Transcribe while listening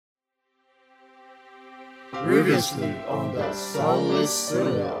Previously on the Sunless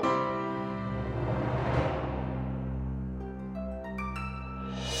Citadel.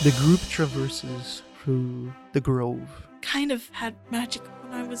 The group traverses through the grove. Kind of had magic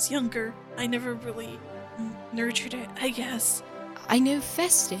when I was younger. I never really nurtured it, I guess. I know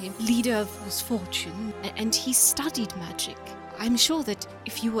Feste, leader of False Fortune, and he studied magic. I'm sure that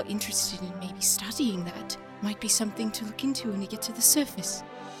if you were interested in maybe studying that, might be something to look into when you get to the surface.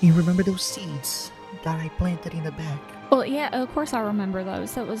 You remember those seeds that I planted in the back? Well, yeah, of course I remember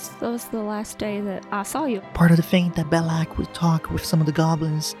those. That was the last day that I saw you. Part of the thing that Belak would talk with some of the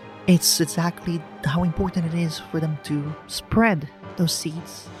goblins. It's exactly how important it is for them to spread those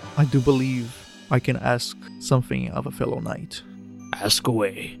seeds. I do believe I can ask something of a fellow knight. Ask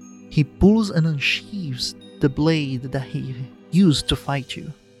away. He pulls and unsheaves the blade that he used to fight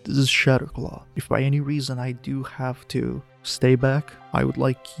you. This is Shatterclaw. If by any reason I do have to stay back, I would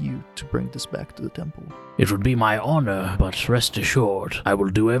like you to bring this back to the temple. It would be my honor, but rest assured, I will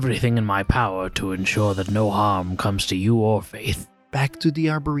do everything in my power to ensure that no harm comes to you or Faith. Back to the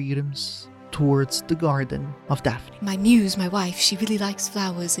arboretums, towards the garden of Daphne. My muse, my wife, she really likes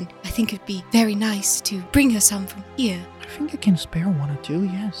flowers, and I think it'd be very nice to bring her some from here. I think I can spare one or two,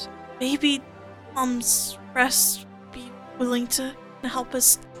 yes. Maybe Rest be willing to help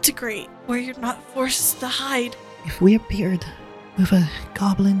us integrate where you're not forced to hide. If we appeared with a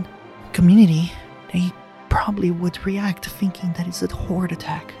goblin community, they probably would react thinking that it's a horde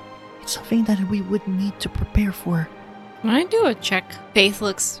attack. It's something that we would need to prepare for. Can I do a check? Faith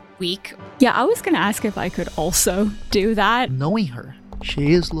looks weak. Yeah, I was gonna ask if I could also do that. Knowing her,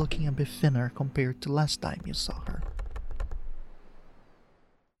 she is looking a bit thinner compared to last time you saw her.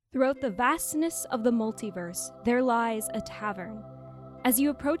 Throughout the vastness of the multiverse, there lies a tavern. As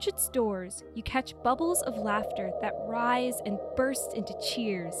you approach its doors, you catch bubbles of laughter that rise and burst into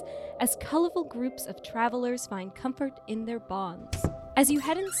cheers as colorful groups of travelers find comfort in their bonds. As you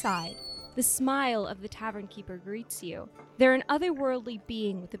head inside, the smile of the tavern keeper greets you. They're an otherworldly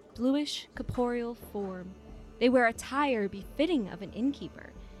being with a bluish, corporeal form. They wear attire befitting of an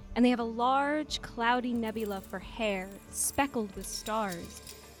innkeeper, and they have a large, cloudy nebula for hair speckled with stars,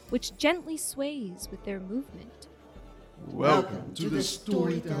 which gently sways with their movement. Welcome to the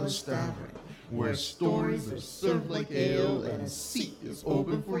Storyteller's Tavern, where stories are served like ale and a seat is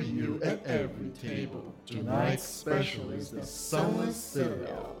open for you at every table. Tonight's special is the Sunless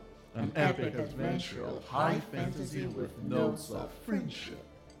Citadel, an epic adventure of high fantasy with notes of friendship,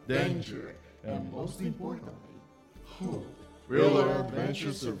 danger, and most importantly, hope. Will our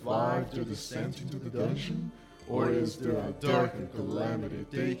adventure survive the descent into the dungeon? Or is there a darker calamity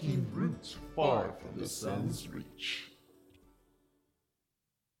taking root far from the sun's reach?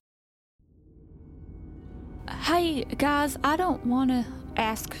 Hey, guys, I don't want to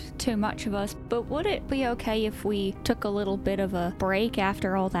ask too much of us, but would it be okay if we took a little bit of a break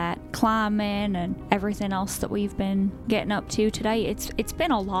after all that climbing and everything else that we've been getting up to today? It's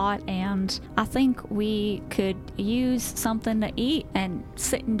been a lot, and I think we could use something to eat and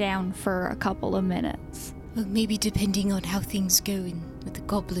sitting down for a couple of minutes. Well, maybe depending on how things go with the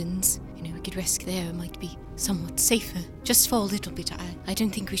goblins, we could rest there. It might be somewhat safer. Just for a little bit. I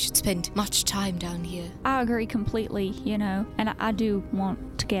don't think we should spend much time down here. I agree completely, and I do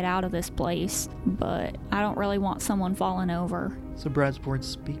want to get out of this place, but I don't really want someone falling over. So Bradsboard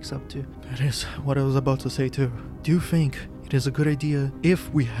speaks up too. That is what I was about to say too. Do you think it is a good idea,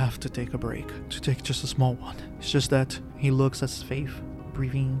 if we have to take a break, to take just a small one? It's just that he looks at Faith,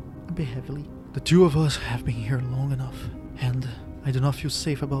 breathing a bit heavily. The two of us have been here long enough, and I do not feel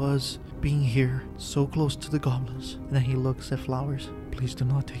safe about us being here so close to the goblins. And then he looks at Flowers. Please do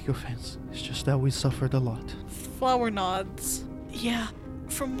not take offense. It's just that we suffered a lot. Flower nods. Yeah,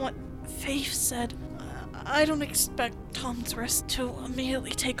 from what Faith said, I don't expect Tom's Rest to immediately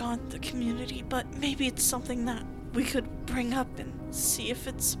take on the community, but maybe it's something that we could bring up and see if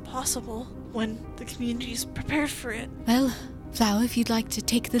it's possible when the community's prepared for it. Well, Flower, if you'd like to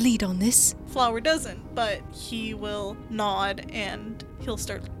take the lead on this. Flower doesn't, but he will nod and he'll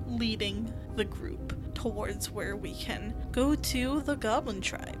start leading the group towards where we can go to the Goblin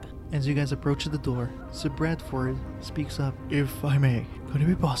Tribe. As you guys approach the door, Sir Bradford speaks up. If I may, could it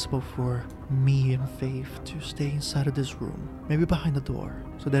be possible for me and Faith to stay inside of this room, maybe behind the door,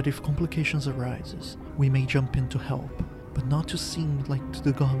 so that if complications arises, we may jump in to help, but not to seem like to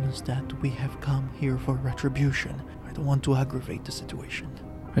the goblins that we have come here for retribution. I don't want to aggravate the situation.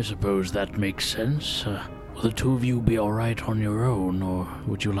 I suppose that makes sense. Will the two of you be alright on your own, or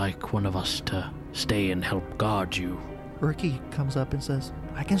would you like one of us to stay and help guard you? Urki comes up and says,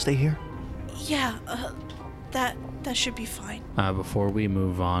 I can stay here. Yeah, That should be fine. Before we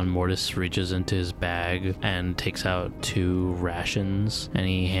move on, Mortis reaches into his bag and takes out 2 rations, and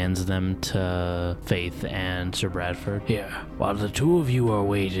he hands them to Faith and Sir Bradford. Here, while the 2 of you are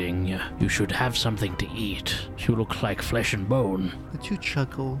waiting, you should have something to eat. You look like flesh and bone. The 2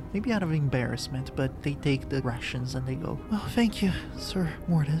 chuckle, maybe out of embarrassment, but they take the rations and they go, "Oh, thank you, Sir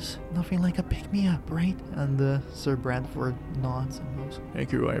Mortis. Nothing like a pick-me-up, right?" And Sir Bradford nods and goes,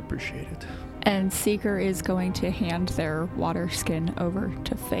 "Thank you, I appreciate it." And Seeker is going to hand their water skin over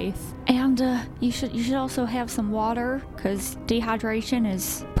to Faith. And you should also have some water, because dehydration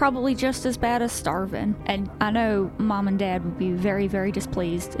is probably just as bad as starving. And I know Mom and Dad would be very, very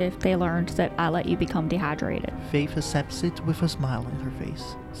displeased if they learned that I let you become dehydrated. Faith accepts it with a smile on her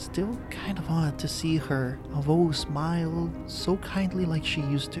face. Still kind of odd to see her, although smile so kindly like she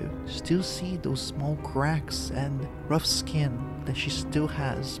used to, still see those small cracks and rough skin that she still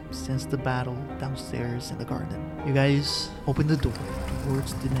has since the battle downstairs in the garden. You guys open the door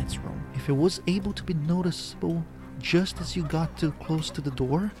towards the next room. If it was able to be noticeable just as you got too close to the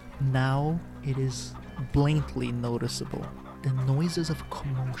door, now it is blatantly noticeable. The noises of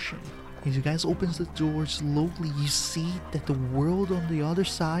commotion. As you guys open the door slowly, you see that the world on the other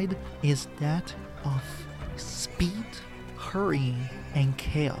side is that of speed, hurrying, and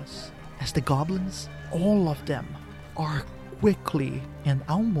chaos. As the goblins, all of them, are quickly and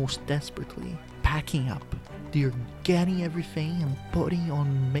almost desperately packing up. They're getting everything and putting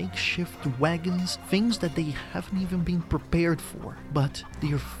on makeshift wagons, things that they haven't even been prepared for. But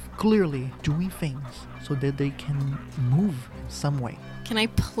they're clearly doing things so that they can move in some way. Can I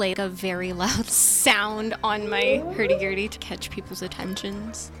play a very loud sound on my hurdy-gurdy to catch people's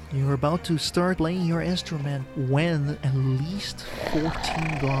attentions? You're about to start playing your instrument when at least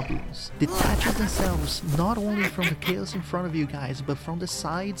 14 goblins detach themselves not only from the chaos in front of you guys, but from the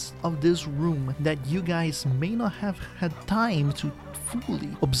sides of this room that you guys may not have had time to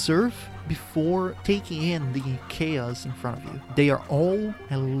fully observe before taking in the chaos in front of you. They are all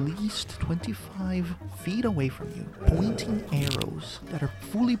at least 25 feet away from you, pointing arrows that are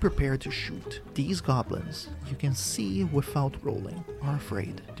fully prepared to shoot. These goblins, you can see without rolling, are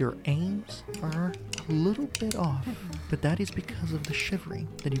afraid. Their aims are a little bit off, but that is because of the shivering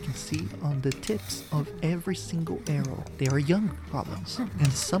that you can see on the tips of every single arrow. They are young goblins,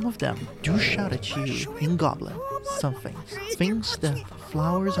 and some of them do shout at you in Goblin some things that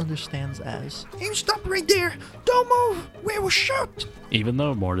Flowers understands as, "You stop right there! Don't move! We will shoot!" Even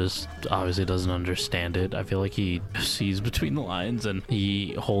though Mortis obviously doesn't understand it, I feel like he sees between the lines and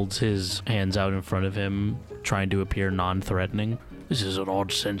he holds his hands out in front of him, trying to appear non-threatening. This is an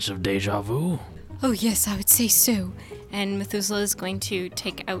odd sense of deja vu. Oh yes, I would say so. And Methuselah is going to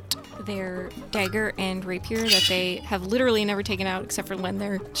take out their dagger and rapier that they have literally never taken out except for when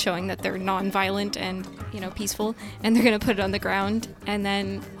they're showing that they're non-violent and, peaceful. And they're going to put it on the ground. And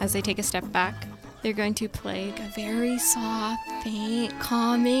then as they take a step back, they're going to play a very soft, faint,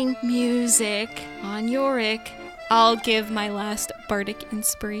 calming music on Yorick. I'll give my last bardic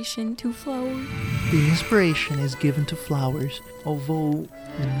inspiration to Flowers. The inspiration is given to Flowers, although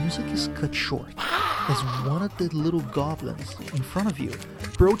the music is cut short, as one of the little goblins in front of you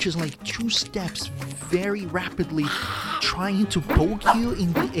approaches like 2 steps very rapidly, trying to poke you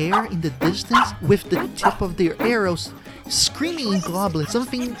in the air in the distance with the tip of their arrows, screaming in Goblin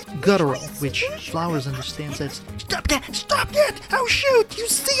something guttural, which Flowers understands as, "Stop that, I'll shoot, you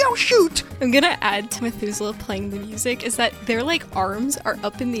see, I'll shoot." I'm gonna add to Methuselah playing the music is that their arms are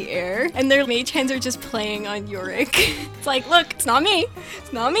up in the air and their mage hands are just playing on Yorick. It's like, look, it's not me.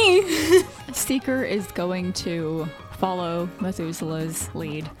 Seeker is going to follow Methuselah's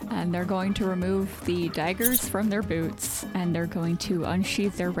lead, and they're going to remove the daggers from their boots, and they're going to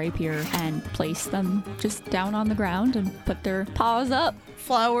unsheath their rapier and place them just down on the ground and put their paws up.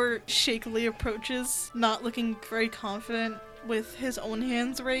 Flower shakily approaches, not looking very confident, with his own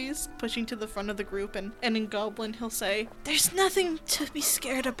hands raised, pushing to the front of the group, and in Goblin he'll say, "There's nothing to be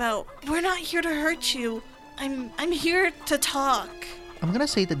scared about. We're not here to hurt you. I'm here to talk." I'm gonna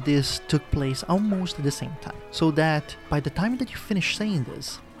say that this took place almost at the same time, so that by the time that you finish saying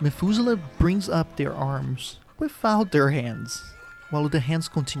this, Methuselah brings up their arms without their hands, while the hands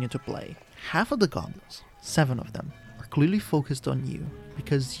continue to play. Half of the goblins, 7 of them, are clearly focused on you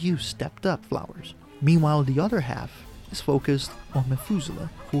because you stepped up, Flowers. Meanwhile, the other half is focused on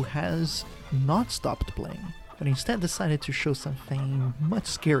Methuselah, who has not stopped playing, but instead decided to show something much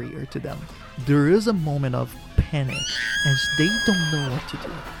scarier to them. There is a moment of panic as they don't know what to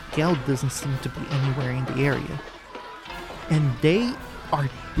do. Gal doesn't seem to be anywhere in the area, and they are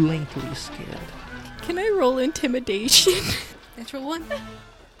blankly scared. Can I roll intimidation? Natural 1.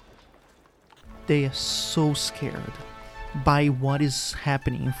 They are so scared by what is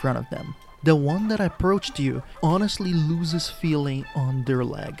happening in front of them. The one that approached you honestly loses feeling on their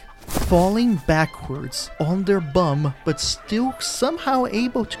leg, falling backwards on their bum, but still somehow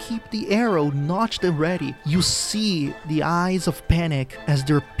able to keep the arrow notched and ready. You see the eyes of panic as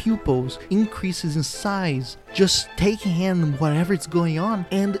their pupils increases in size, just taking in whatever is going on,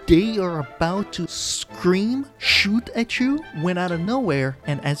 and they are about to scream, shoot at you, when out of nowhere,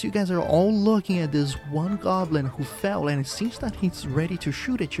 and as you guys are all looking at this one goblin who fell, and it seems that he's ready to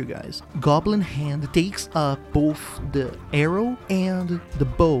shoot at you guys, Goblin Hand takes up both the arrow and the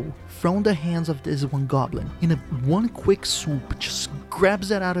bow from the hands of this one goblin. In a one quick swoop, just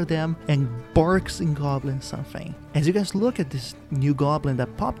grabs it out of them and barks in goblin something. As you guys look at this new goblin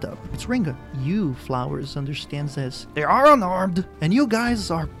that popped up, it's Ringa. You, Flowers, understands this. They are unarmed, and you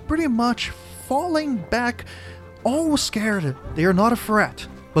guys are pretty much falling back, all scared. They are not a threat.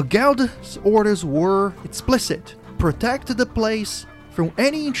 But Geld's orders were explicit. Protect the place from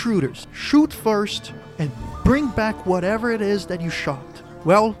any intruders. Shoot first, and bring back whatever it is that you shot.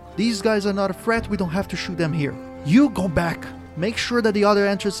 Well, these guys are not a threat, we don't have to shoot them here. You go back, make sure that the other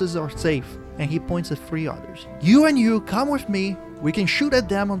entrances are safe. And he points at 3 others. You and you, come with me, we can shoot at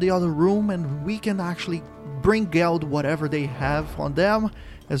them on the other room, and we can actually bring Geld whatever they have on them,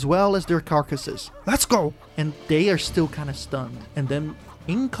 as well as their carcasses. Let's go! And they are still kind of stunned. And then,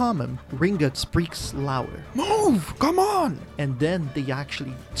 in common, Ringa speaks louder. Move! Come on! And then they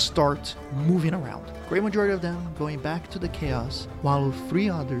actually start moving around. Great majority of them going back to the chaos, while 3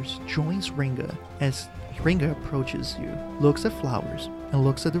 others joins Ringa as Ringa approaches you, looks at Flowers, and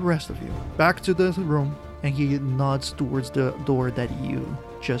looks at the rest of you. Back to the room, and he nods towards the door that you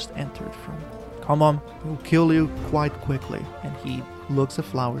just entered from. Come on, we'll kill you quite quickly. And he looks at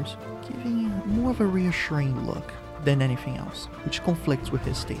Flowers, giving you more of a reassuring look than anything else, which conflicts with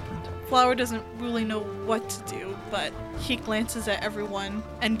his statement. Flower doesn't really know what to do, but he glances at everyone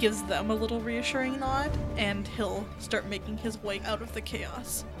and gives them a little reassuring nod, and he'll start making his way out of the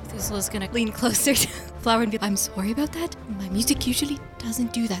chaos. Methuselah's gonna lean closer to Flower and be, I'm sorry about that. My music usually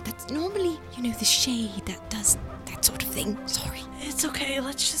doesn't do that. That's normally, the shade that does that sort of thing. Sorry. It's okay,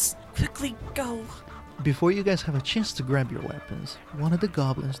 let's just quickly go. Before you guys have a chance to grab your weapons, one of the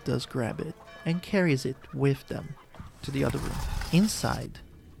goblins does grab it and carries it with them to the other room. Inside,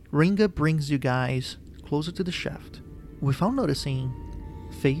 Ringa brings you guys closer to the shaft, without noticing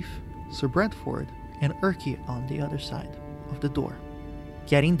Faith, Sir Bradford, and Erky on the other side of the door.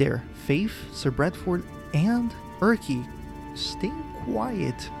 Getting there, Faith, Sir Bradford, and Erky staying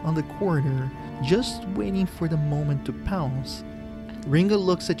quiet on the corner, just waiting for the moment to pounce. Ringa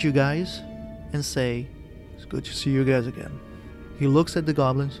looks at you guys and say, it's good to see you guys again. He looks at the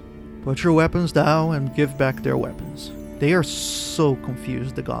goblins. Put your weapons down and give back their weapons. They are so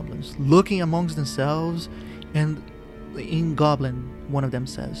confused, the goblins, looking amongst themselves, and in Goblin, one of them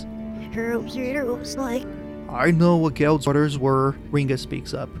says, I know what Geld's orders were. Ringa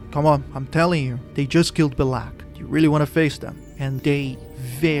speaks up. Come on, I'm telling you, they just killed Belak. Do you really want to face them? And they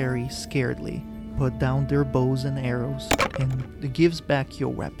very scaredly put down their bows and arrows and gives back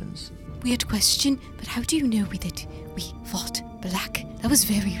your weapons. Weird question, but how do you know that we fought Belak? That was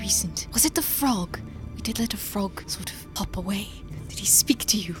very recent. Was it the frog? We did let a frog sort of hop away. Did he speak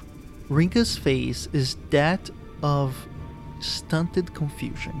to you? Ringa's face is that of stunted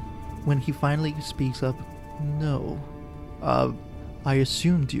confusion when he finally speaks up. No. I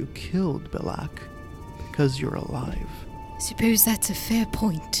assumed you killed Belak because you're alive. Suppose that's a fair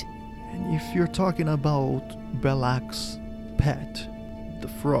point. And if you're talking about Belak's pet, the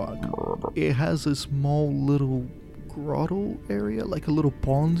frog, it has a small little grotto area, like a little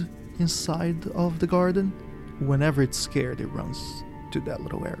pond inside of the garden. Whenever it's scared, it runs to that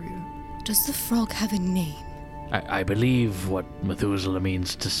little area. Does the frog have a name? I believe what Methuselah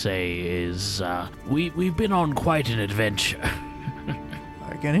means to say is, we've been on quite an adventure.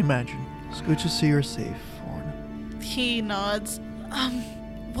 I can imagine. It's good to see you're safe, Orn. He nods.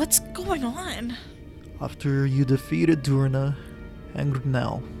 What's going on? After you defeated Durna and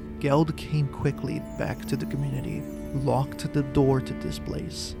Grinnell, Geld came quickly back to the community, locked the door to this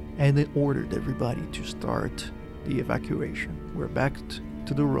place, and then ordered everybody to start the evacuation. We're back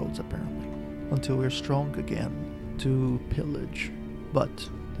to the roads, apparently, until we're strong again to pillage. But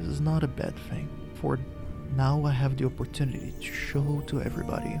this is not a bad thing, for now I have the opportunity to show to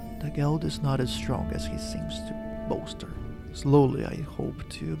everybody that Geld is not as strong as he seems to boast. Slowly, I hope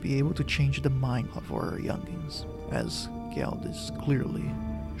to be able to change the mind of our youngins, as Geld is clearly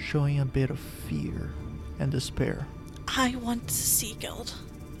showing a bit of fear and despair. I want to see Geld.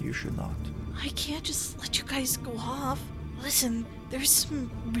 You should not. I can't just let you guys go off. Listen, there's some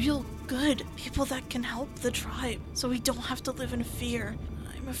real good people that can help the tribe, so we don't have to live in fear.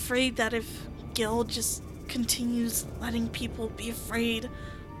 I'm afraid that if Gil just continues letting people be afraid,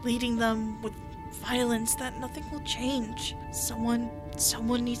 leading them with violence, that nothing will change. Someone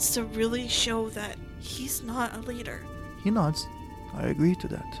needs to really show that he's not a leader. He nods. I agree to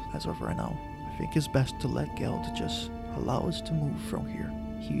that, as of right now. I think it's best to let Geld just allow us to move from here.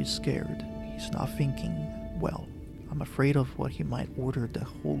 He is scared. He's not thinking well. I'm afraid of what he might order the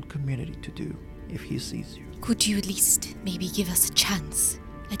whole community to do if he sees you. Could you at least maybe give us a chance?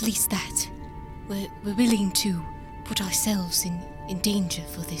 At least that. We're willing to put ourselves in danger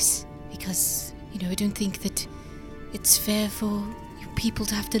for this. Because, I don't think that it's fair for you people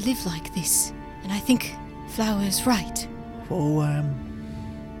to have to live like this. And I think Flower's right. Oh,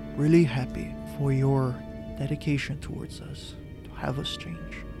 I'm really happy for your dedication towards us, to have us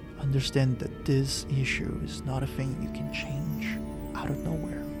change. Understand that this issue is not a thing you can change out of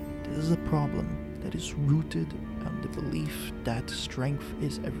nowhere. This is a problem that is rooted on the belief that strength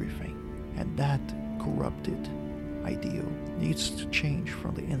is everything, and that corrupted ideal needs to change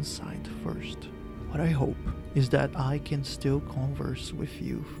from the inside first. What I hope is that I can still converse with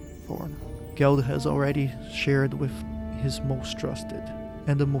you, Thorn. Geld has already shared with his most trusted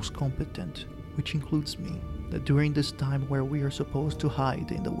and the most competent, which includes me, that during this time where we are supposed to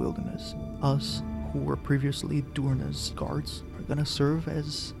hide in the wilderness, us, who were previously Durna's guards, are gonna serve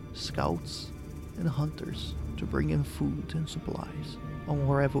as scouts and hunters to bring in food and supplies on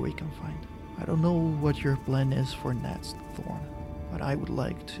wherever we can find. I don't know what your plan is for next, Thorn, but I would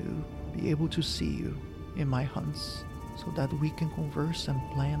like to be able to see you in my hunts so that we can converse and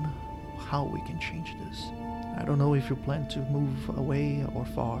plan how we can change this. I don't know if you plan to move away or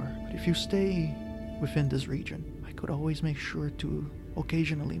far, but if you stay within this region, I could always make sure to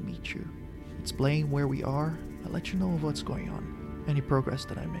occasionally meet you, explain where we are, and let you know of what's going on, any progress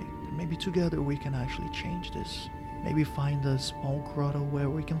that I make. And maybe together we can actually change this. Maybe find a small grotto where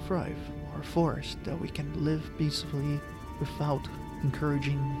we can thrive, or a forest that we can live peacefully without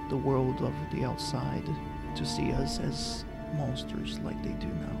encouraging the world of the outside to see us as monsters like they do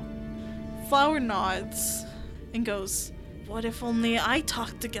now. Flower nods and goes, what if only I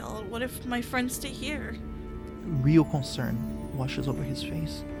talk to Gil? What if my friends stay here? Real concern washes over his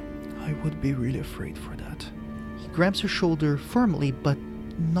face. I would be really afraid for that. He grabs your shoulder firmly, but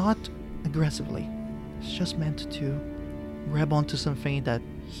not aggressively. It's just meant to grab onto something that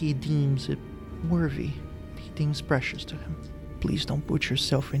he deems it worthy, he deems precious to him. Please don't put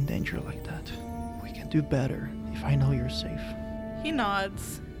yourself in danger like that. We can do better if I know you're safe. He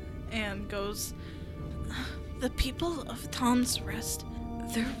nods and goes, the people of Tom's Rest,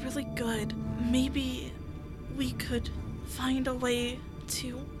 they're really good. Maybe we could find a way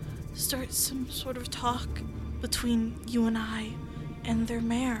to start some sort of talk between you and I and their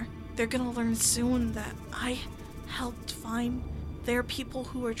mayor. They're gonna learn soon that I helped find their people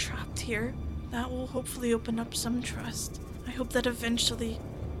who are trapped here. That will hopefully open up some trust. I hope that eventually,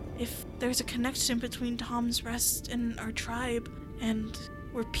 if there's a connection between Tom's Rest and our tribe, and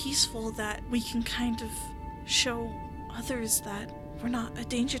we're peaceful, that we can kind of show others that we're not a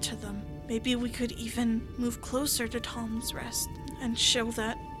danger to them. Maybe we could even move closer to Tom's Rest and show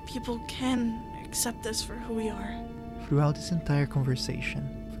that people can accept us for who we are. Throughout this entire conversation,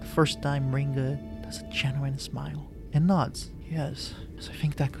 for the first time, Ringa does a genuine smile and nods. Yes, I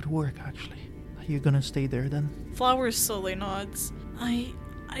think that could work, actually. Are you gonna stay there then? Flower slowly nods. I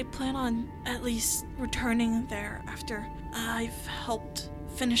plan on at least returning there after I've helped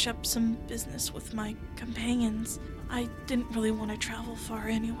finish up some business with my companions. I didn't really want to travel far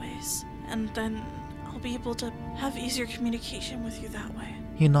anyways, and then I'll be able to have easier communication with you that way.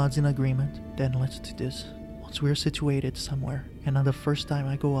 He nods in agreement. Then let's do this. Once we're situated somewhere, and on the first time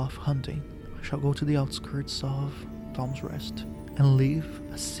I go off hunting, I shall go to the outskirts of Tom's Rest and leave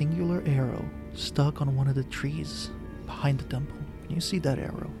a singular arrow stuck on one of the trees behind the temple. When you see that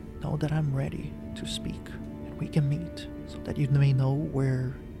arrow, know that I'm ready to speak, and we can meet, so that you may know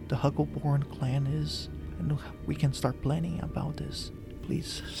where the Huckleborn clan is, and we can start planning about this.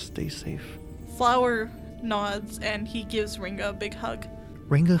 Please stay safe. Flower nods and he gives Ringa a big hug.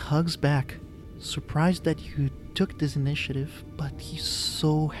 Ringa hugs back, surprised that you took this initiative, but he's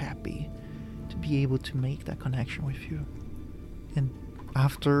so happy to be able to make that connection with you. And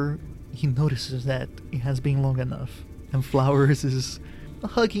after he notices that it has been long enough, and Flowers is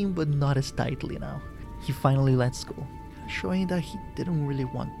hugging but not as tightly now, he finally lets go, showing that he didn't really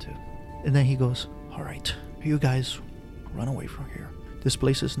want to. And then he goes, alright, you guys run away from here. This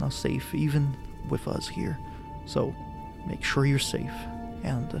place is not safe, even with us here. So, make sure you're safe.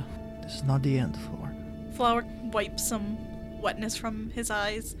 And this is not the end, Thor. Flower wipes some wetness from his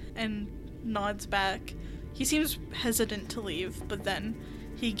eyes and nods back. He seems hesitant to leave, but then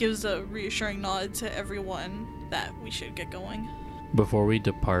he gives a reassuring nod to everyone that we should get going. Before we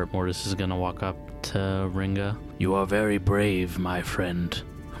depart, Mortis is gonna walk up to Ringa. You are very brave, my friend.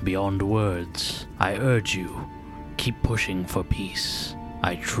 Beyond words, I urge you, keep pushing for peace.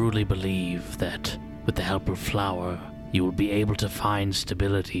 I truly believe that with the help of Flower, you will be able to find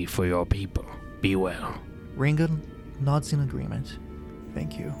stability for your people. Be well. Ringa nods in agreement.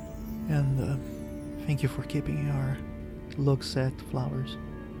 Thank you. And thank you for keeping our looks at flowers,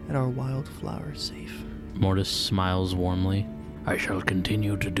 at our wildflowers safe. Mortis smiles warmly. I shall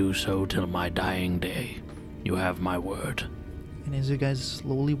continue to do so till my dying day. You have my word. And as you guys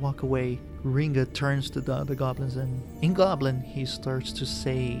slowly walk away, Ringa turns to the other goblins, and in Goblin, he starts to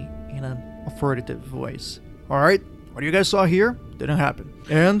say in an authoritative voice, Alright, what you guys saw here didn't happen.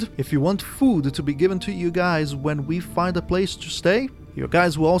 And if you want food to be given to you guys when we find a place to stay, you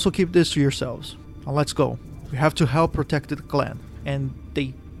guys will also keep this to yourselves. Now let's go. We have to help protect the clan. And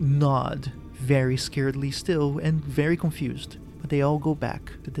they nod, very scaredly still and very confused. But they all go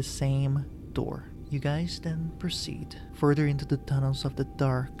back to the same door. You guys then proceed further into the tunnels of the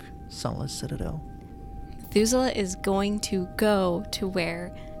dark, sunless Citadel. Methuselah is going to go to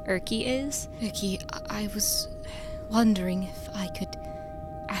where Urki is. Urki, I was wondering if I could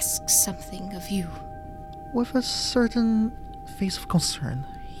ask something of you. With a certain face of concern,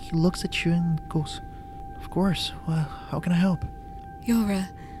 he looks at you and goes, Of course, well, how can I help? You're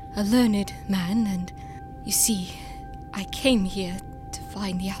a learned man, and you see, I came here to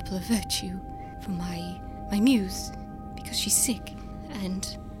find the Apple of Virtue for my muse, because she's sick,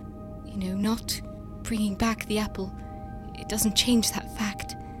 and, not bringing back the apple, it doesn't change that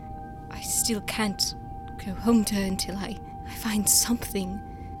fact. I still can't go home to her until I find something,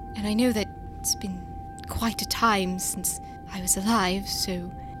 and I know that it's been quite a time since I was alive,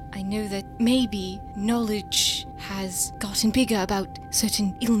 so I know that maybe knowledge has gotten bigger about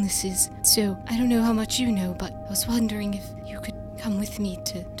certain illnesses, so I don't know how much you know, but I was wondering if you could come with me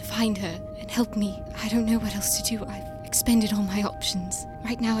to find her and help me. I don't know what else to do. I've expended all my options.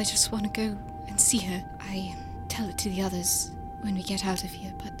 Right now I just want to go and see her. I tell it to the others when we get out of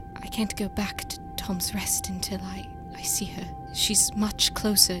here, but I can't go back to Tom's Rest until I see her. She's much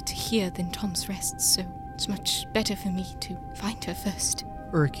closer to here than Tom's Rest, so it's much better for me to find her first.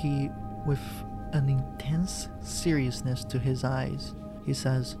 Urki, with an intense seriousness to his eyes, he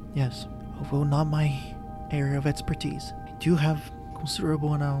says, Yes, although not my area of expertise, I do have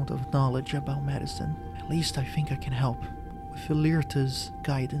considerable amount of knowledge about medicine. At least I think I can help. With Ilirta's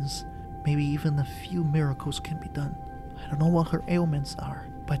guidance, maybe even a few miracles can be done. I don't know what her ailments are,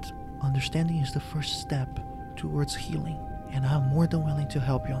 but understanding is the first step towards healing, and I'm more than willing to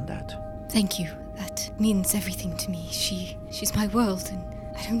help you on that. Thank you. That means everything to me. She's my world, and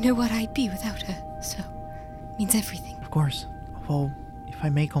I don't know what I'd be without her, so it means everything. Of course. Well, if I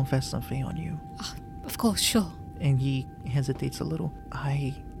may confess something on you. Of course, sure. And he hesitates a little.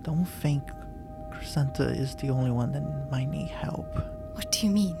 I don't think Crescenta is the only one that might need help. What do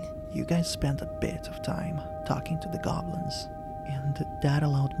you mean? You guys spent a bit of time talking to the goblins, and that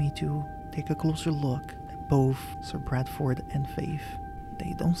allowed me to take a closer look at both Sir Bradford and Faith.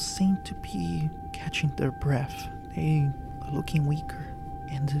 They don't seem to be catching their breath. They are looking weaker.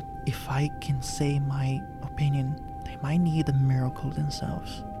 And if I can say my opinion, they might need a miracle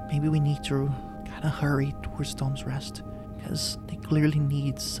themselves. Maybe we need to kind of hurry towards Tom's Rest, because they clearly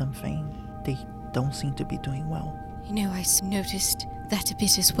need something. They don't seem to be doing well. I noticed that a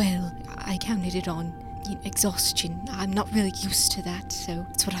bit as well. I counted it on exhaustion. I'm not really used to that, so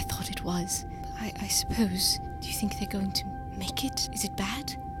that's what I thought it was. I suppose, do you think they're going to make it? Is it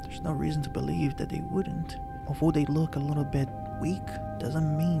bad? There's no reason to believe that they wouldn't. Although they look a little bit weak,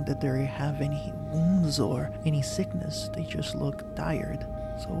 doesn't mean that they have any wounds or any sickness. They just look tired.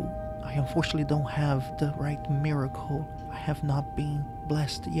 So I unfortunately don't have the right miracle. I have not been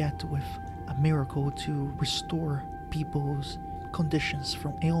blessed yet with a miracle to restore people's conditions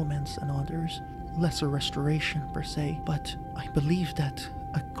from ailments and others. Lesser restoration per se, but I believe that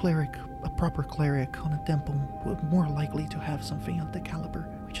a proper cleric on a temple would more likely to have something of the caliber.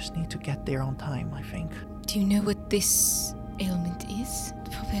 We just need to get there on time, I think. Do you know what this ailment is?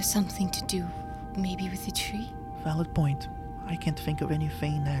 It probably has something to do maybe with the tree? Valid point. I can't think of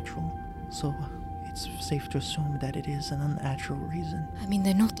anything natural, so it's safe to assume that it is an unnatural reason. I mean,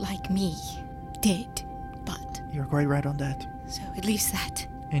 they're not like me, dead, but... You're quite right on that. So at least that.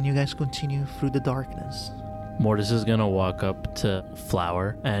 And you guys continue through the darkness. Mortis is gonna walk up to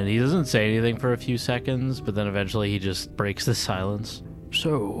Flower, and he doesn't say anything for a few seconds, but then eventually he just breaks the silence.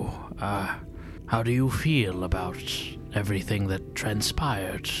 So, how do you feel about everything that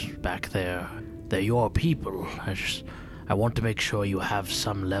transpired back there. They're your people. I want to make sure you have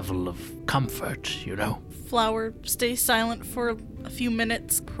some level of comfort, you know? Flower stays silent for a few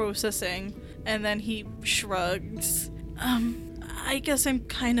minutes, processing, and then he shrugs. I guess I'm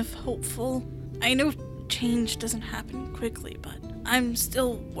kind of hopeful. I know change doesn't happen quickly, but I'm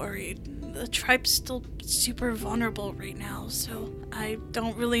still worried. The tribe's still super vulnerable right now, so I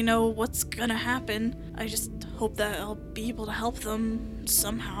don't really know what's gonna happen. I just hope that I'll be able to help them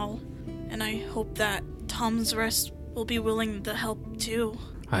somehow. And I hope that Tom's Rest will be willing to help too.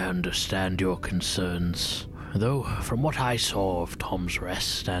 I understand your concerns. Though, from what I saw of Tom's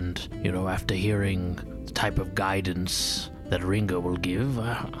Rest and, after hearing the type of guidance that Ringo will give,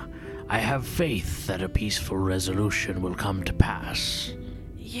 I have faith that a peaceful resolution will come to pass.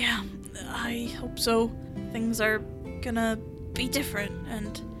 Yeah, I hope so. Things are gonna be different,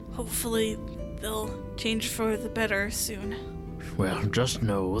 and hopefully they'll change for the better soon. Well, just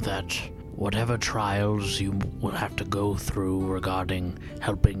know that whatever trials you will have to go through regarding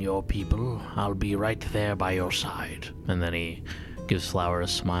helping your people, I'll be right there by your side. And then he gives Flower a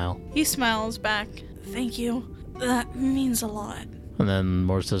smile. He smiles back. Thank you. That means a lot. And then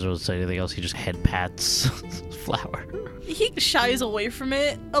Mortis doesn't say anything else, he just head pats Flower. He shies away from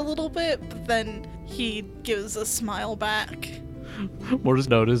it a little bit, but then he gives a smile back. Mortis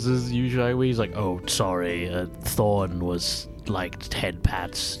notices you shy away. He's like, oh, sorry, Thorn was liked head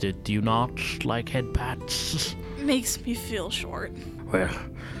pats. Did you not like head pats? Makes me feel short. Well,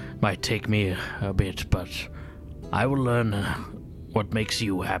 might take me a bit, but I will learn what makes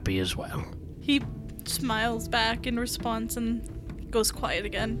you happy as well. He smiles back in response and goes quiet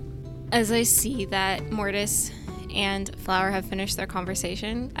again. As I see that Mortis and Flower have finished their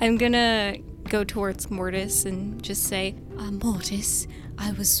conversation, I'm gonna go towards Mortis and just say, Mortis,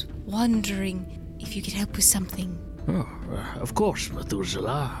 I was wondering if you could help with something. Oh, of course,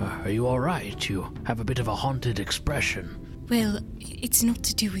 Methuselah. Are you all right? You have a bit of a haunted expression. Well, it's not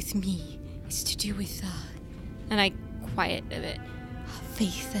to do with me. It's to do with, and I quiet a bit.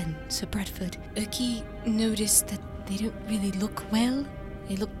 Faith and Sir Bradford. Urki noticed that they don't really look well.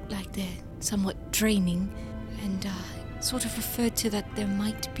 They look like they're somewhat draining, and sort of referred to that there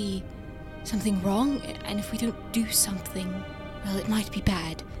might be something wrong, and if we don't do something, well, it might be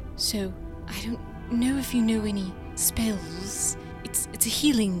bad. So, I don't know if you know any spells. It's a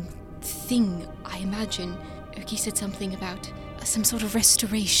healing thing, I imagine. Urki said something about some sort of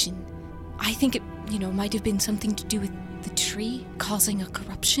restoration. I think it, might have been something to do with the tree causing a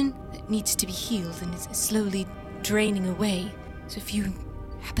corruption that needs to be healed and is slowly draining away. So if you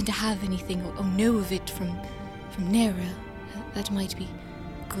happen to have anything or know of it from Nera, that might be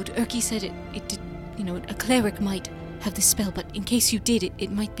good. Urki said it did, a cleric might have the spell, but in case you did,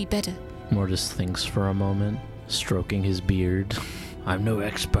 it might be better. Mortis thinks for a moment, stroking his beard. I'm no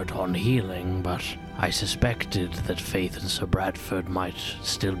expert on healing, but I suspected that Faith and Sir Bradford might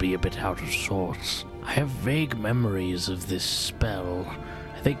still be a bit out of sorts. I have vague memories of this spell.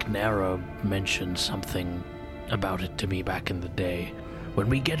 I think Nara mentioned something about it to me back in the day. When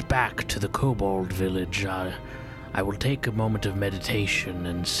we get back to the Kobold village, I will take a moment of meditation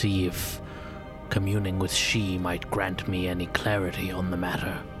and see if communing with she might grant me any clarity on the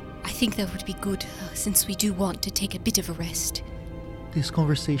matter. I think that would be good, since we do want to take a bit of a rest. This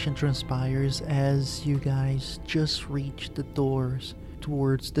conversation transpires as you guys just reach the doors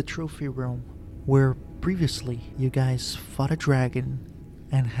towards the trophy room, where previously you guys fought a dragon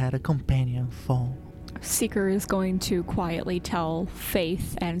and had a companion fall. Seeker is going to quietly tell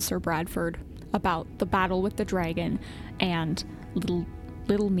Faith and Sir Bradford about the battle with the dragon and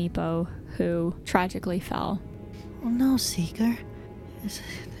little Meepo, who tragically fell. Oh no, Seeker. It's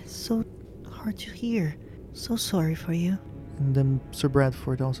so hard to hear. So sorry for you. And then Sir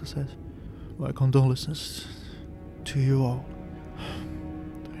Bradford also says, my condolences to you all.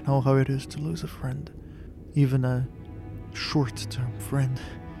 I know how it is to lose a friend. Even a short-term friend,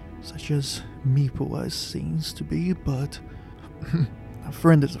 such as Meepo seems to be, but a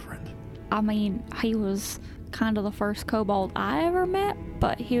friend is a friend. I mean, he was kind of the first kobold I ever met,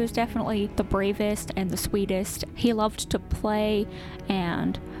 but he was definitely the bravest and the sweetest. He loved to play,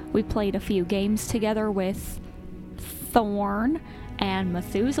 and we played a few games together with Thorn and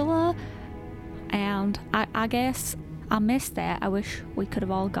Methuselah, and I guess I missed that. I wish we could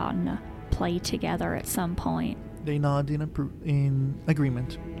have all gotten to play together at some point. They nod in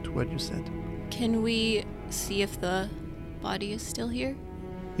agreement to what you said. Can we see if the body is still here?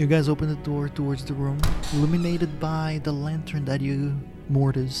 You guys open the door towards the room, illuminated by the lantern that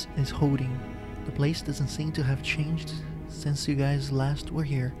Mortis is holding. The place doesn't seem to have changed since you guys last were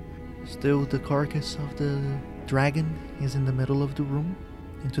here. Still the carcass of the dragon is in the middle of the room.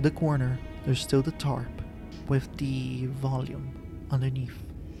 Into the corner, there's still the tarp with the volume underneath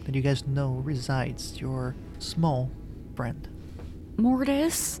that you guys know resides your small friend.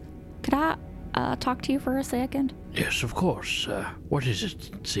 Mortis, could I talk to you for a second? Yes, of course. What is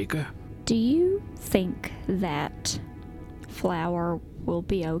it, Seeker? Do you think that Flower will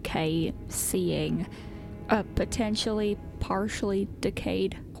be okay seeing a potentially partially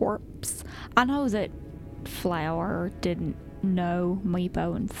decayed corpse? I know that Flower didn't know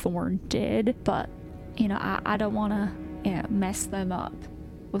Meepo and Thorn did, but, I don't want to mess them up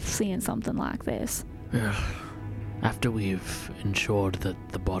with seeing something like this. After we've ensured that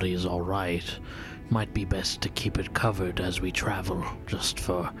the body is all right, might be best to keep it covered as we travel, just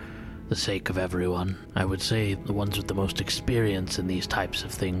for the sake of everyone. I would say the ones with the most experience in these types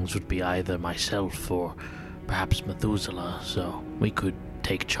of things would be either myself or perhaps Methuselah, so we could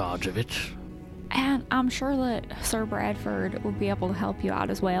take charge of it. And I'm sure that Sir Bradford will be able to help you out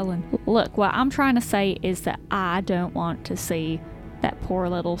as well. And look, what I'm trying to say is that I don't want to see that poor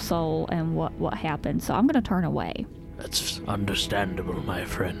little soul and what happened, so I'm going to turn away. That's understandable, my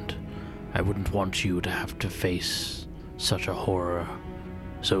friend. I wouldn't want you to have to face such a horror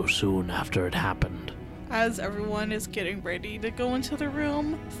so soon after it happened. As everyone is getting ready to go into the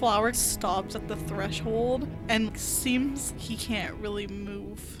room, Flower stops at the threshold and seems he can't really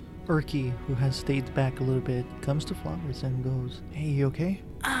move. Urki, who has stayed back a little bit, comes to Flowers and goes, "Hey, you okay?"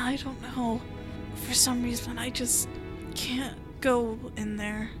 I don't know. For some reason, I just can't go in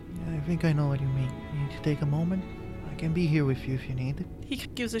there. I think I know what you mean. You need to take a moment. I can be here with you if you need it. He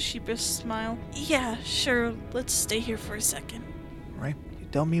gives a sheepish smile. Yeah, sure. Let's stay here for a second. Right. You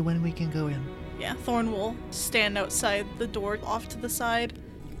tell me when we can go in. Yeah, Thorn will stand outside the door off to the side.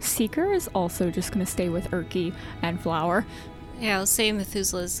 Seeker is also just going to stay with Urki and Flower. Yeah, I'll say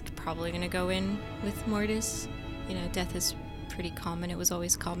Methuselah's probably going to go in with Mortis. Death is pretty common. It was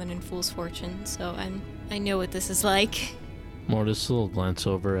always common in Fool's Fortune, so I know what this is like. Mortis will glance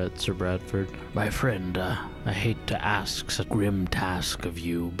over at Sir Bradford. My friend, I hate to ask such a grim task of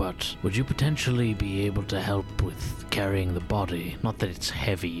you, but would you potentially be able to help with carrying the body? Not that it's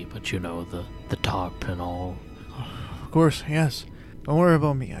heavy, but the tarp and all. Of course, yes. Don't worry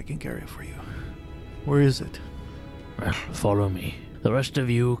about me. I can carry it for you. Where is it? Well, follow me. The rest of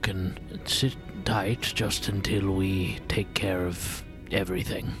you can sit tight just until we take care of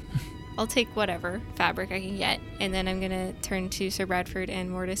everything. I'll take whatever fabric I can get, and then I'm going to turn to Sir Bradford and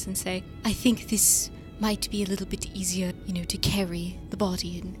Mortis and say, I think this might be a little bit easier, to carry the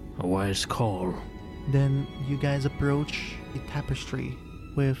body in. A wise call. Then you guys approach the tapestry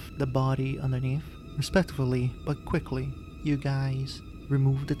with the body underneath. Respectfully, but quickly, you guys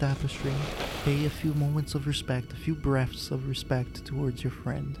remove the tapestry, pay a few moments of respect, a few breaths of respect towards your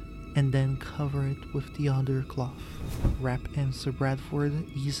friend, and then cover it with the other cloth. Wrap, and Sir Bradford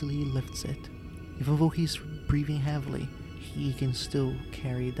easily lifts it. Even though he's breathing heavily, he can still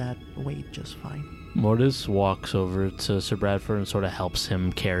carry that weight just fine. Mortis walks over to Sir Bradford and sort of helps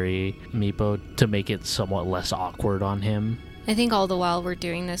him carry Meepo to make it somewhat less awkward on him. I think all the while we're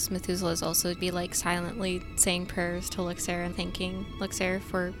doing this, Methuselah's also be silently saying prayers to Luxera and thanking Luxera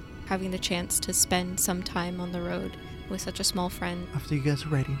for having the chance to spend some time on the road with such a small friend. After you guys are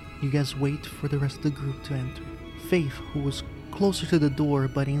ready, you guys wait for the rest of the group to enter. Faith, who was closer to the door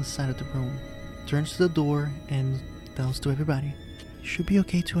but inside of the room, turns to the door and tells to everybody, "You should be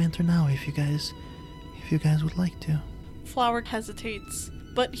okay to enter now if you guys would like to." Flower hesitates,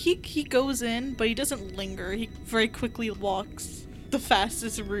 but he goes in, but he doesn't linger. He very quickly walks the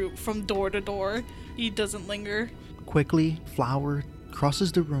fastest route from door to door. He doesn't linger. Quickly, Flower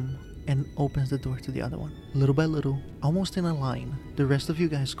crosses the room and opens the door to the other one. Little by little, almost in a line, the rest of you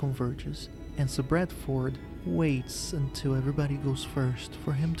guys converges, and Sir Bradford waits until everybody goes first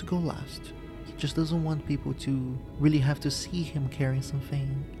for him to go last. He just doesn't want people to really have to see him carrying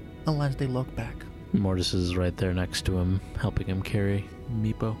something unless they look back. Mortis is right there next to him, helping him carry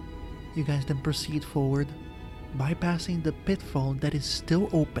Meepo. You guys then proceed forward, bypassing the pitfall that is still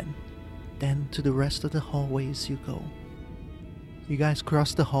open. Then to the rest of the hallways you go. You guys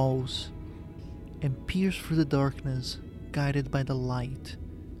cross the halls and pierce through the darkness, guided by the light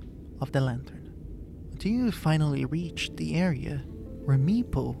of the lantern, until you finally reach the area where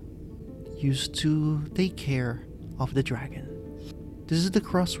Meepo used to take care of the dragon. This is the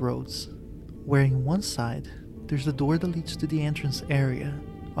crossroads, where in one side there's the door that leads to the entrance area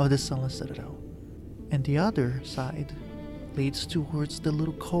of the Sunless Citadel, and the other side leads towards the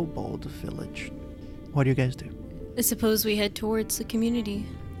little kobold village. What do you guys do? I suppose we head towards the community.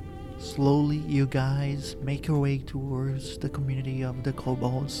 Slowly, you guys make your way towards the community of the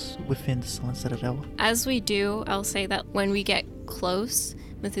kobolds within the Sunless Citadel. As we do, I'll say that when we get close,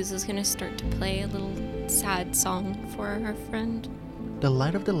 Methuselah's gonna start to play a little sad song for our friend. The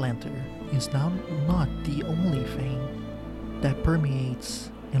light of the lantern is now not the only thing that permeates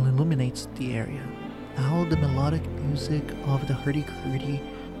and illuminates the area. Now the melodic music of the hurdy-gurdy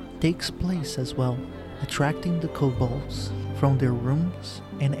takes place as well, attracting the kobolds from their rooms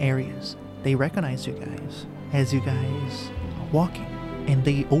and areas. They recognize you guys as you guys are walking, and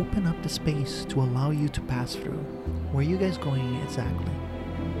they open up the space to allow you to pass through. Where are you guys going exactly?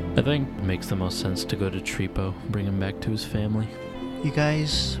 I think it makes the most sense to go to Tripo, bring him back to his family. You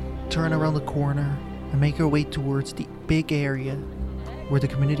guys turn around the corner and make your way towards the big area where the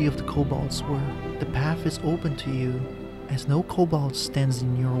community of the kobolds were. The path is open to you as no kobold stands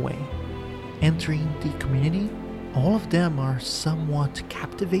in your way. Entering the community, all of them are somewhat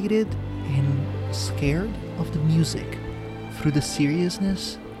captivated and scared of the music. Through the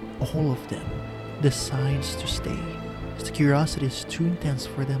seriousness, all of them decides to stay. The curiosity is too intense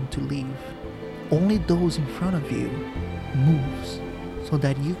for them to leave. Only those in front of you moves so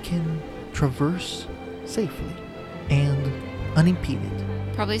that you can traverse safely and unimpeded.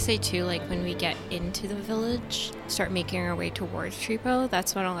 Probably say too, like when we get into the village, start making our way towards Tripo,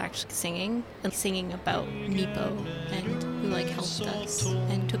 that's when I'll actually singing about Meepo and who like helped us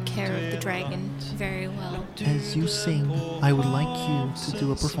and took care of the dragon very well. As you sing, I would like you to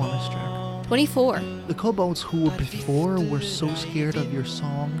do a performance track. 24. The kobolds who before were so scared of your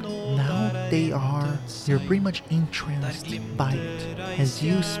song, now they're pretty much entranced by it. As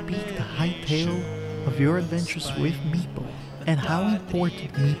you speak the high tale of your adventures with Meepo and how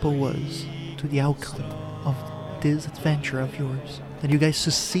important Meepo was to the outcome of this adventure of yours. That you guys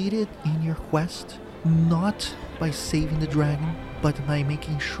succeeded in your quest, not by saving the dragon, but by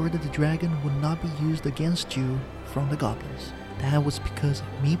making sure that the dragon would not be used against you from the goblins. That was because of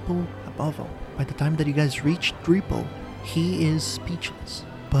Meepo above all. By the time that you guys reach Tripo, he is speechless,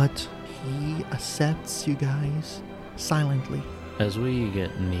 but he accepts you guys silently. As we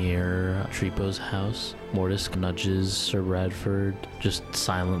get near Tripo's house, Mortis nudges Sir Bradford, just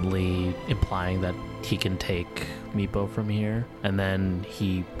silently implying that he can take Meepo from here. And then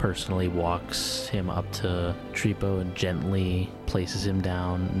he personally walks him up to Tripo and gently places him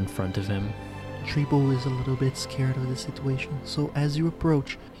down in front of him. Tripo is a little bit scared of the situation, so as you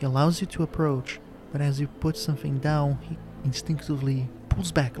approach, he allows you to approach, but as you put something down, he instinctively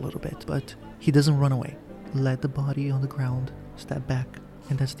pulls back a little bit, but he doesn't run away. Let the body on the ground, step back,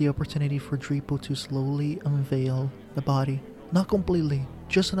 and that's the opportunity for Tripo to slowly unveil the body. Not completely,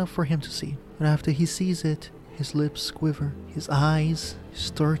 just enough for him to see. And after he sees it, his lips quiver, his eyes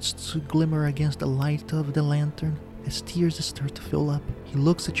starts to glimmer against the light of the lantern as tears start to fill up. He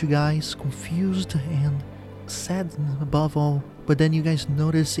looks at you guys, confused and saddened above all, but then you guys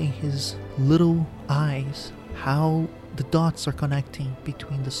notice in his little eyes how the dots are connecting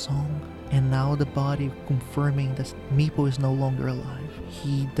between the song and now the body, confirming that Meepo is no longer alive.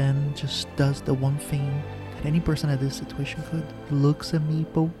 He then just does the one thing that any person at this situation could. He looks at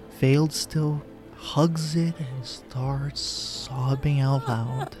Meepo, veiled still, hugs it, and starts sobbing out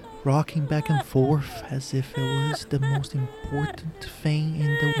loud, rocking back and forth as if it was the most important thing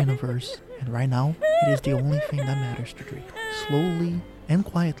in the universe. And right now, it is the only thing that matters to Draco. Slowly and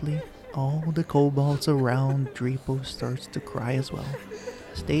quietly, all the kobolds around Tripo starts to cry as well,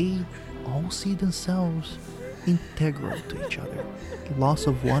 as they all see themselves integral to each other. The loss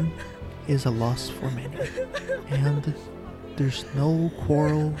of one is a loss for many. And there's no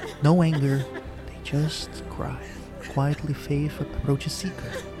quarrel, no anger, they just cry. Quietly, Faith approaches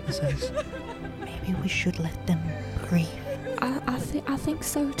Seeker and says, Maybe we should let them grieve. I think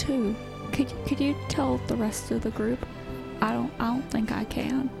so too. Could you tell the rest of the group? I don't think I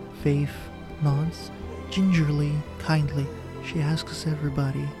can. Faith nods. Gingerly, kindly, she asks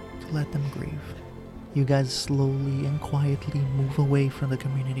everybody to let them grieve. You guys slowly and quietly move away from the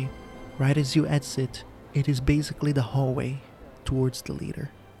community. Right as you exit, it is basically the hallway towards the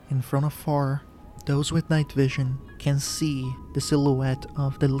leader. In front of far, those with night vision can see the silhouette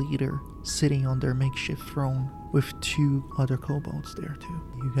of the leader sitting on their makeshift throne with two other kobolds there too.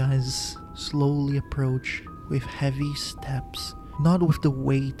 You guys slowly approach with heavy steps, not with the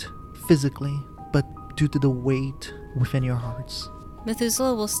weight physically, but due to the weight within your hearts.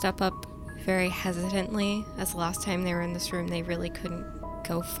 Methuselah will step up very hesitantly, as the last time they were in this room they really couldn't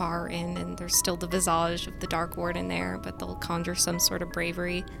go far in, and there's still the visage of the Dark Warden there, but they'll conjure some sort of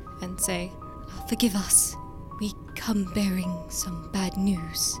bravery and say, Forgive us. We come bearing some bad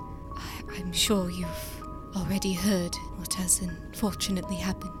news. I'm sure you've already heard what has unfortunately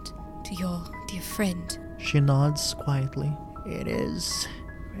happened. to your dear friend. She nods quietly. It is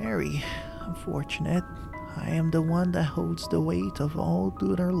very unfortunate. I am the one that holds the weight of all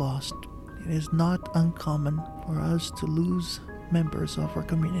that are lost. It is not uncommon for us to lose members of our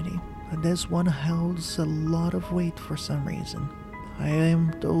community, but this one holds a lot of weight for some reason. I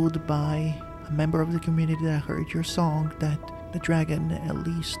am told by a member of the community that heard your song that the dragon, at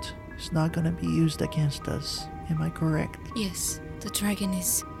least, is not gonna be used against us. Am I correct? Yes, the dragon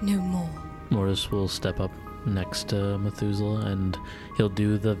is no more. Mortis will step up next to Methuselah, and he'll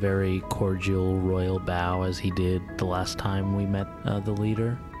do the very cordial royal bow as he did the last time we met the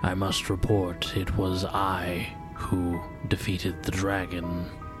leader. I must report it was I who defeated the dragon.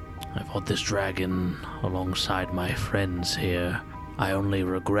 I fought this dragon alongside my friends here. I only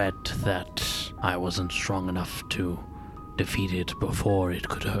regret that I wasn't strong enough to defeat it before it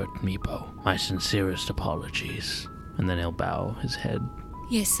could hurt Meepo. My sincerest apologies. And then he'll bow his head.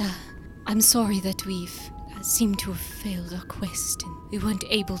 Yes, I'm sorry that we've seemed to have failed our quest and we weren't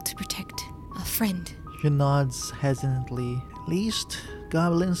able to protect our friend. She nods hesitantly. At least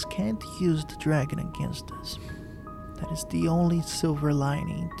goblins can't use the dragon against us. That is the only silver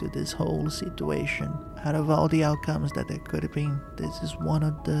lining to this whole situation. Out of all the outcomes that there could have been, this is one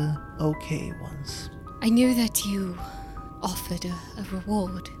of the okay ones. I know that you offered a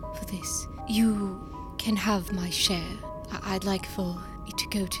reward for this. You can have my share. I'd like for it to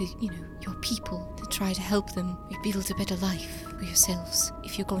go to, your people, to try to help them rebuild a better life for yourselves.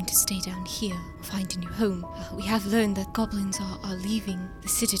 If you're going to stay down here or find a new home, we have learned that goblins are leaving the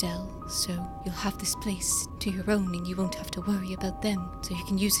Citadel, so you'll have this place to your own and you won't have to worry about them, so you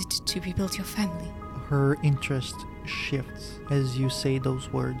can use it to rebuild your family. Her interest shifts as you say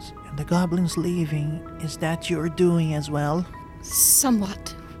those words. And the goblins leaving, is that you're doing as well?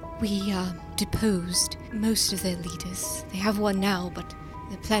 Somewhat. We deposed most of their leaders. They have one now, but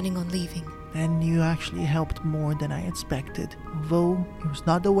they're planning on leaving. Then you actually helped more than I expected. Although it was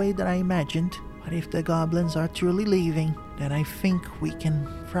not the way that I imagined. But if the goblins are truly leaving, then I think we can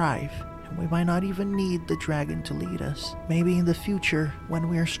thrive. And we might not even need the dragon to lead us. Maybe in the future, when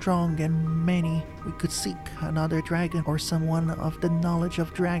we are strong and many, we could seek another dragon or someone of the knowledge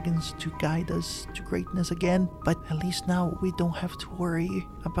of dragons to guide us to greatness again. But at least now we don't have to worry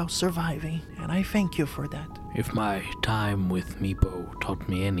about surviving. And I thank you for that. If my time with Meepo taught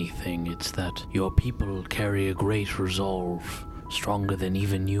me anything, it's that your people carry a great resolve, stronger than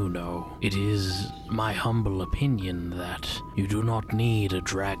even you know. It is my humble opinion that you do not need a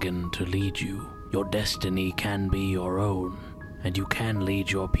dragon to lead you. Your destiny can be your own, and you can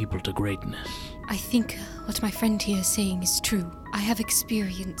lead your people to greatness. I think what my friend here is saying is true. I have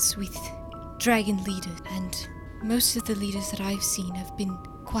experience with dragon leaders, and most of the leaders that I've seen have been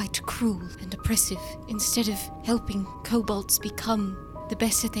quite cruel and oppressive. Instead of helping kobolds become the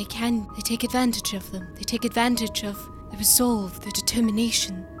best that they can, they take advantage of them. They take advantage of the resolve, the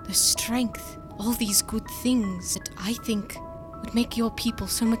determination, the strength, all these good things that I think would make your people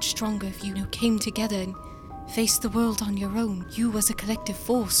so much stronger if you came together and faced the world on your own. You as a collective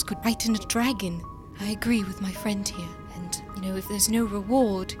force could fight in a dragon. I agree with my friend here. And, if there's no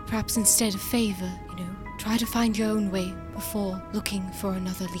reward, perhaps instead of favor, try to find your own way before looking for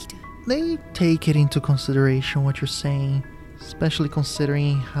another leader. They take it into consideration what you're saying, especially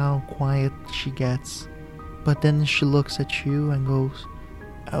considering how quiet she gets. But then she looks at you and goes,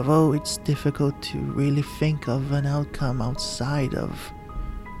 although it's difficult to really think of an outcome outside of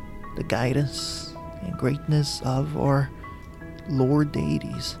the guidance and greatness of our Lord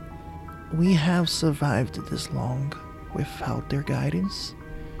deities, we have survived this long without their guidance.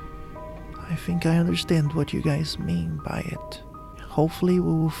 I think I understand what you guys mean by it. Hopefully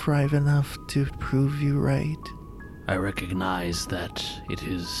we will thrive enough to prove you right. I recognize that it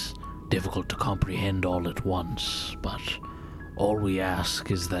is difficult to comprehend all at once, but all we ask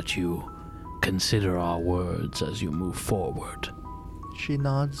is that you consider our words as you move forward. She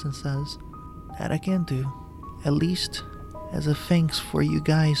nods and says, that I can do. At least as a thanks for you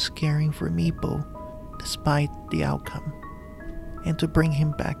guys caring for Meepo, despite the outcome, and to bring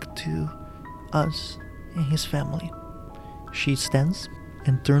him back to us and his family. She stands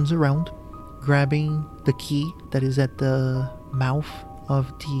and turns around, grabbing the key that is at the mouth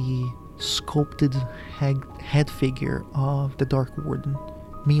of the sculpted head figure of the Dark Warden.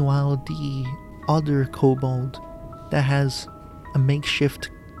 Meanwhile, the other kobold that has a makeshift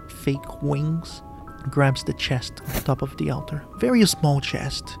fake wings grabs the chest on top of the altar. Very small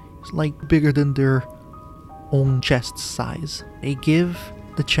chest. It's like bigger than their own chest size. They give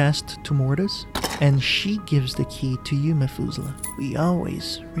the chest to Mortis, and she gives the key to you, Methuselah. We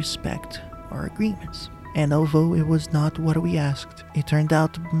always respect our agreements. And although it was not what we asked, it turned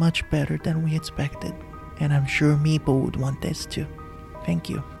out much better than we expected. And I'm sure Meepo would want this too. Thank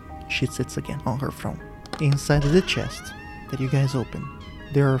you. She sits again on her throne. Inside of the chest that you guys open,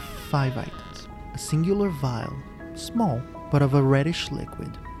 there are 5 items. A singular vial, small, but of a reddish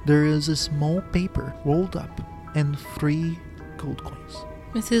liquid. There is a small paper rolled up and 3 gold coins.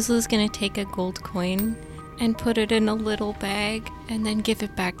 Methuselah's gonna take a gold coin and put it in a little bag and then give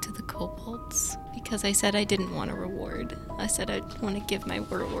it back to the kobolds. Because I said I didn't want a reward. I said I want to give my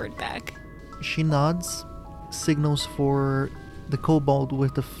reward back. She nods, signals for the kobold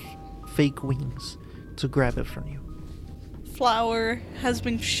with the fake wings to grab it from you. Flower has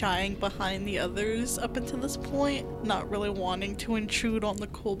been shying behind the others up until this point, not really wanting to intrude on the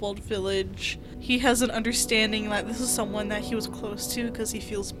kobold village. He has an understanding that this is someone that he was close to because he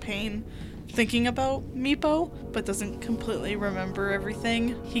feels pain thinking about Meepo, but doesn't completely remember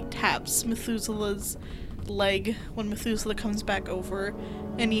everything. He taps Methuselah's leg when Methuselah comes back over,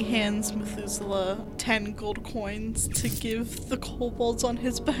 and he hands Methuselah 10 gold coins to give the kobolds on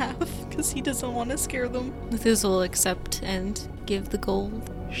his behalf because he doesn't want to scare them. Methuselah will accept and give the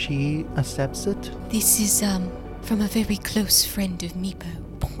gold. She accepts it. This is from a very close friend of Meepo.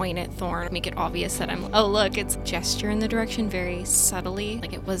 Point at Thorn, make it obvious that oh look, it's gesture in the direction very subtly,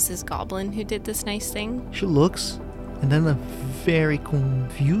 like it was this goblin who did this nice thing. She looks, and then a very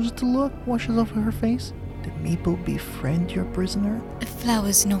confused look washes over her face. Did Meepo befriend your prisoner? A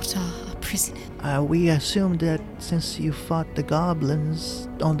flower's not our prisoner. We assumed that since you fought the goblins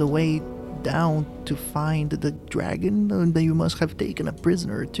on the way down to find the dragon, that you must have taken a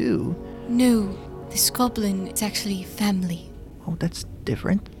prisoner too. No, this goblin is actually family. Oh, that's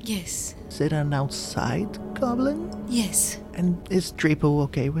different. Yes. Is it an outside goblin? Yes. And is Drapo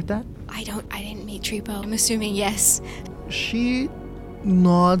okay with that? I didn't meet Tripo. I'm assuming yes. She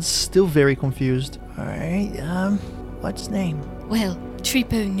nods, still very confused. Alright, what's his name? Well,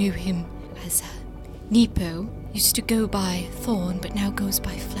 Tripo knew him as Nepo. Used to go by Thorn, but now goes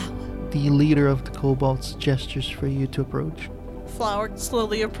by Flower. The leader of the kobolds gestures for you to approach. Flower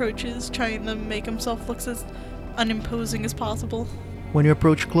slowly approaches, trying to make himself look as unimposing as possible. When you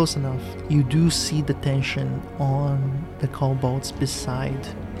approach close enough, you do see the tension on the kobolds beside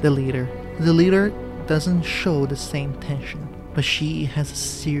the leader. The leader doesn't show the same tension, but she has a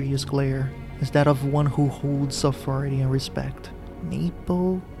serious glare, as that of one who holds authority and respect.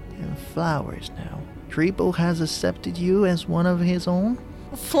 Nepo and Flowers now. Tripo has accepted you as one of his own?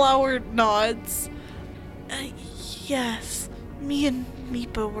 Flower nods. Yes, me and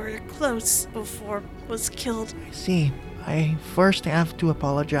Meepo were close before was killed. I see. I first have to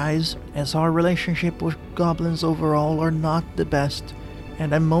apologize, as our relationship with goblins overall are not the best,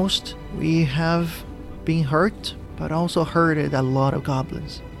 and at most, we have been hurt, but also hurted a lot of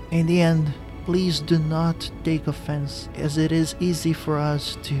goblins. In the end, please do not take offense, as it is easy for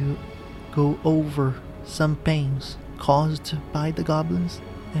us to go over some pains caused by the goblins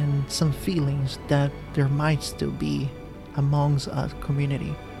and some feelings that there might still be amongst our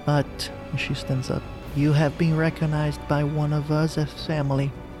community. But, she stands up, you have been recognized by one of us as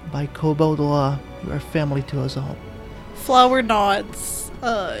family. By kobold law, you are family to us all. Flower nods,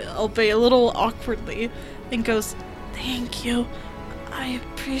 albeit a little awkwardly, and goes, "Thank you. I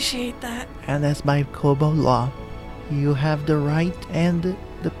appreciate that." And as by kobold law, you have the right and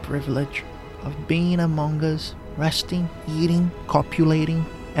the privilege of being among us, resting, eating, copulating,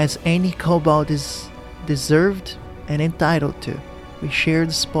 as any kobold is deserved and entitled to. We share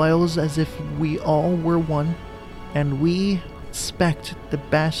the spoils as if we all were one, and we expect the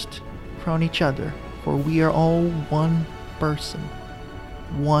best from each other, for we are all one person,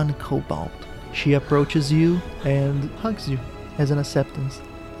 one kobold. She approaches you and hugs you as an acceptance.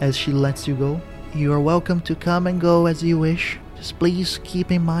 As she lets you go, you are welcome to come and go as you wish. Just please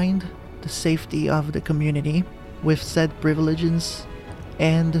keep in mind the safety of the community. With said privileges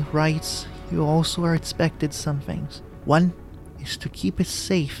and rights, you also are expected some things. One is to keep it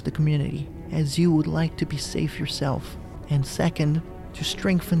safe, the community, as you would like to be safe yourself. And second, to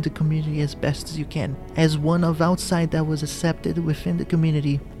strengthen the community as best as you can. As one of outside that was accepted within the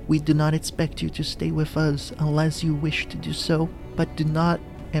community, we do not expect you to stay with us unless you wish to do so, but do not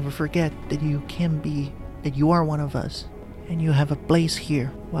ever forget that you are one of us, and you have a place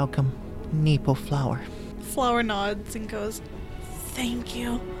here. Welcome, Nepo Flower. Flower nods and goes, "Thank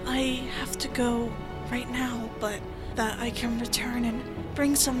you. I have to go right now, but that I can return and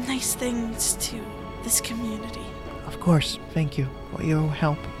bring some nice things to this community." Of course, thank you for your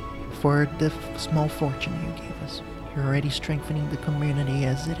help, for the small fortune you gave us. You're already strengthening the community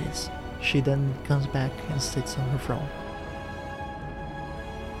as it is. She then comes back and sits on her throne.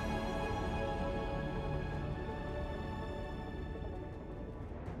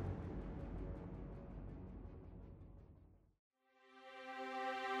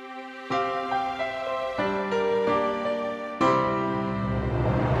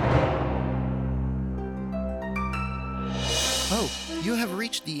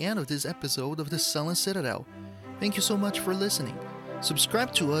 the end of this episode of the Sunless Citadel. Thank you so much for listening.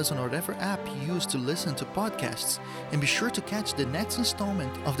 Subscribe to us on whatever app you use to listen to podcasts, and be sure to catch the next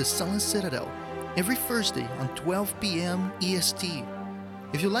installment of the Sunless Citadel every Thursday on 12 p.m. EST.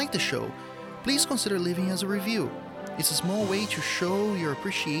 If you like the show, please consider leaving us a review. It's a small way to show your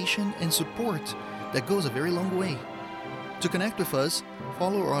appreciation and support that goes a very long way. To connect with us,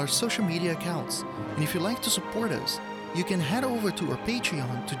 follow our social media accounts, and if you'd like to support us, you can head over to our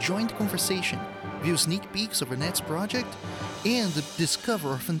Patreon to join the conversation, view sneak peeks of our next project, and discover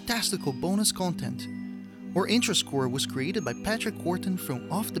our fantastical bonus content. Our intro score was created by Patrick Wharton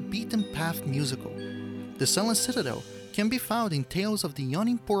from Off the Beaten Path musical. The Sunless Citadel can be found in Tales of the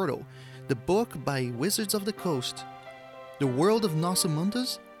Yawning Portal, the book by Wizards of the Coast. The World of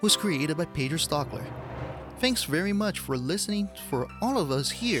Nosumundus was created by Pedro Stockler. Thanks very much for listening for all of us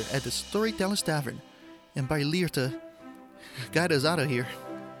here at the Storyteller's Tavern. And by Lyrta, guide us out of here.